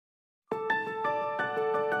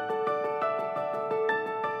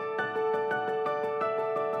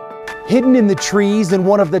Hidden in the trees in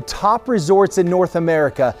one of the top resorts in North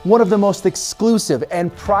America, one of the most exclusive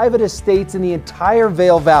and private estates in the entire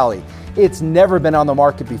Vail Valley. It's never been on the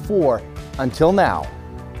market before, until now.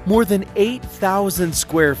 More than 8,000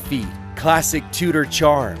 square feet, classic Tudor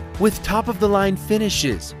charm, with top-of-the-line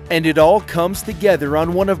finishes, and it all comes together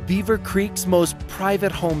on one of Beaver Creek's most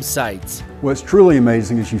private home sites. What's truly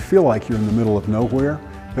amazing is you feel like you're in the middle of nowhere,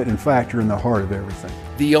 but in fact you're in the heart of everything.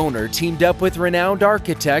 The owner teamed up with renowned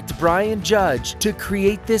architect Brian Judge to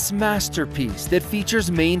create this masterpiece that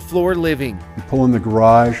features main floor living. You pull in the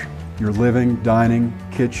garage, your living, dining,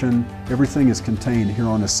 kitchen, everything is contained here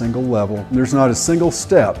on a single level. There's not a single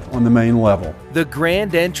step on the main level. The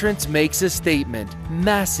grand entrance makes a statement.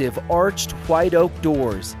 Massive arched white oak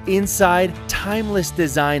doors. Inside, timeless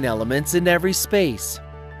design elements in every space.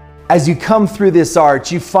 As you come through this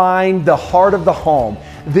arch, you find the heart of the home,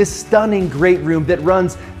 this stunning great room that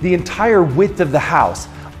runs the entire width of the house.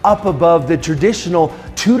 Up above, the traditional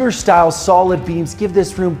Tudor-style solid beams give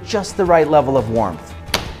this room just the right level of warmth.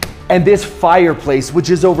 And this fireplace, which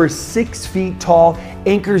is over 6 feet tall,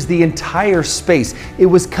 anchors the entire space. It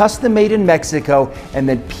was custom made in Mexico, and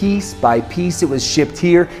then piece by piece it was shipped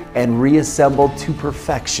here and reassembled to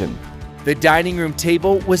perfection. The dining room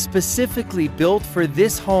table was specifically built for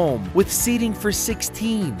this home with seating for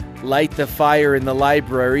 16. Light the fire in the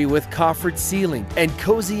library with coffered ceiling and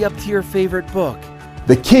cozy up to your favorite book.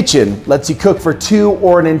 The kitchen lets you cook for 2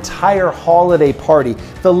 or an entire holiday party.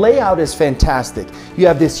 The layout is fantastic. You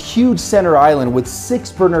have this huge center island with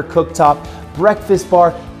 6-burner cooktop, breakfast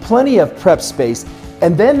bar, plenty of prep space,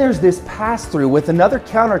 and then there's this pass-through with another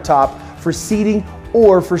countertop for seating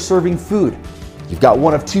or for serving food. You've got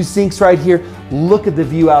one of 2 sinks right here. Look at the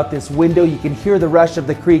view out this window. You can hear the rush of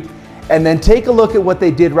the creek. And then take a look at what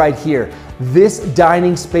they did right here. This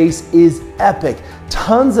dining space is epic.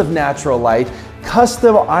 Tons of natural light,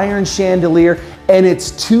 custom iron chandelier, and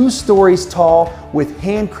it's 2 stories tall with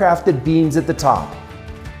handcrafted beams at the top.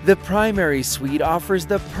 The primary suite offers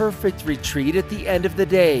the perfect retreat at the end of the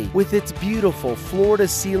day with its beautiful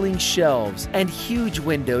floor-to-ceiling shelves and huge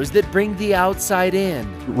windows that bring the outside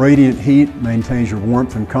in. Radiant heat maintains your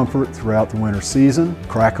warmth and comfort throughout the winter season.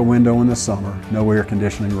 Crack a window in the summer, no air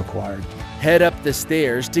conditioning required. Head up the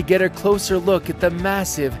stairs to get a closer look at the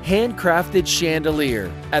massive handcrafted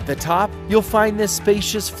chandelier. At the top, you'll find this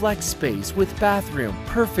spacious flex space with bathroom,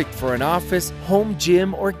 perfect for an office, home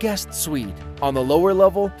gym, or guest suite. On the lower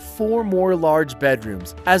level, 4 more large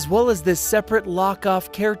bedrooms, as well as this separate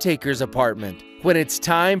lock-off caretaker's apartment. When it's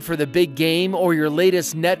time for the big game or your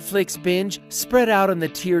latest Netflix binge, spread out on the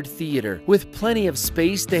tiered theater with plenty of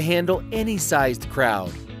space to handle any sized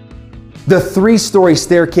crowd. The 3-story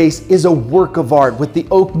staircase is a work of art with the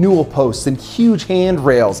oak newel posts and huge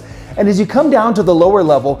handrails. And as you come down to the lower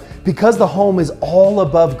level, because the home is all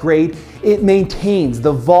above grade, it maintains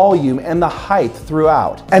the volume and the height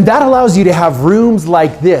throughout. And that allows you to have rooms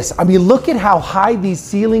like this. I mean, look at how high these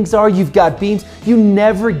ceilings are. You've got beams. You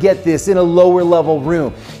never get this in a lower level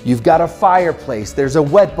room. You've got a fireplace. There's a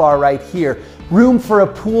wet bar right here. Room for a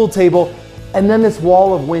pool table. And then this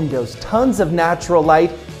wall of windows. Tons of natural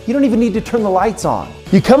light. You don't even need to turn the lights on.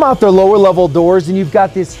 You come out the lower level doors and you've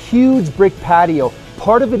got this huge brick patio.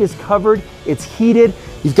 Part of it is covered, it's heated.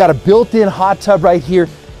 You've got a built-in hot tub right here,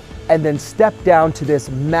 and then step down to this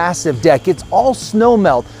massive deck. It's all snow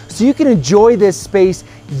melt, so you can enjoy this space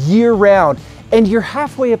year round. And you're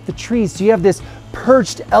halfway up the trees, so you have this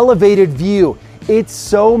perched, elevated view. It's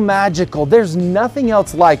so magical. There's nothing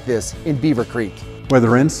else like this in Beaver Creek.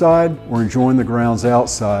 Whether inside or enjoying the grounds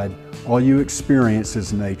outside, all you experience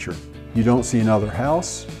is nature. You don't see another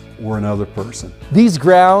house or another person. These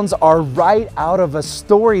grounds are right out of a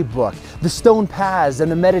storybook. The stone paths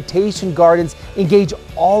and the meditation gardens engage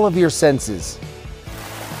all of your senses.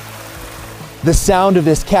 The sound of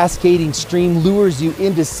this cascading stream lures you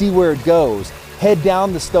in to see where it goes. Head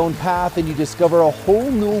down the stone path and you discover a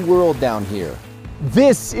whole new world down here.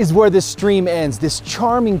 This is where the stream ends, this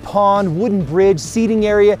charming pond, wooden bridge, seating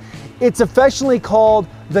area. It's affectionately called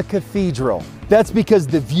the Cathedral. That's because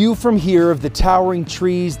the view from here of the towering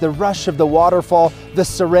trees, the rush of the waterfall, the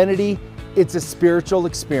serenity, it's a spiritual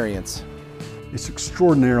experience. It's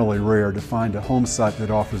extraordinarily rare to find a home site that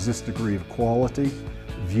offers this degree of quality,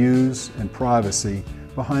 views, and privacy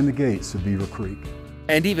behind the gates of Beaver Creek.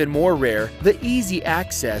 And even more rare, the easy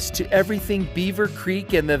access to everything Beaver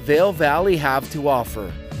Creek and the Vail Valley have to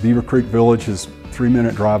offer. Beaver Creek Village is a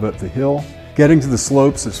 3-minute drive up the hill. Getting to the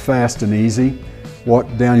slopes is fast and easy. Walk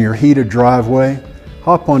down your heated driveway,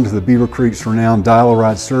 hop onto the Beaver Creek's renowned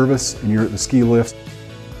dial-a-ride service, and you're at the ski lift.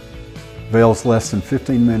 Vail's less than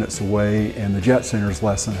 15 minutes away, and the Jet Center is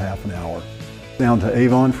less than half an hour. down to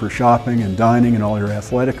Avon for shopping and dining and all your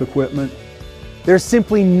athletic equipment. There's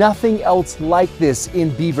simply nothing else like this in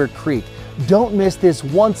Beaver Creek. Don't miss this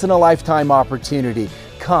once-in-a-lifetime opportunity.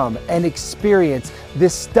 Come and experience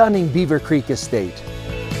this stunning Beaver Creek estate.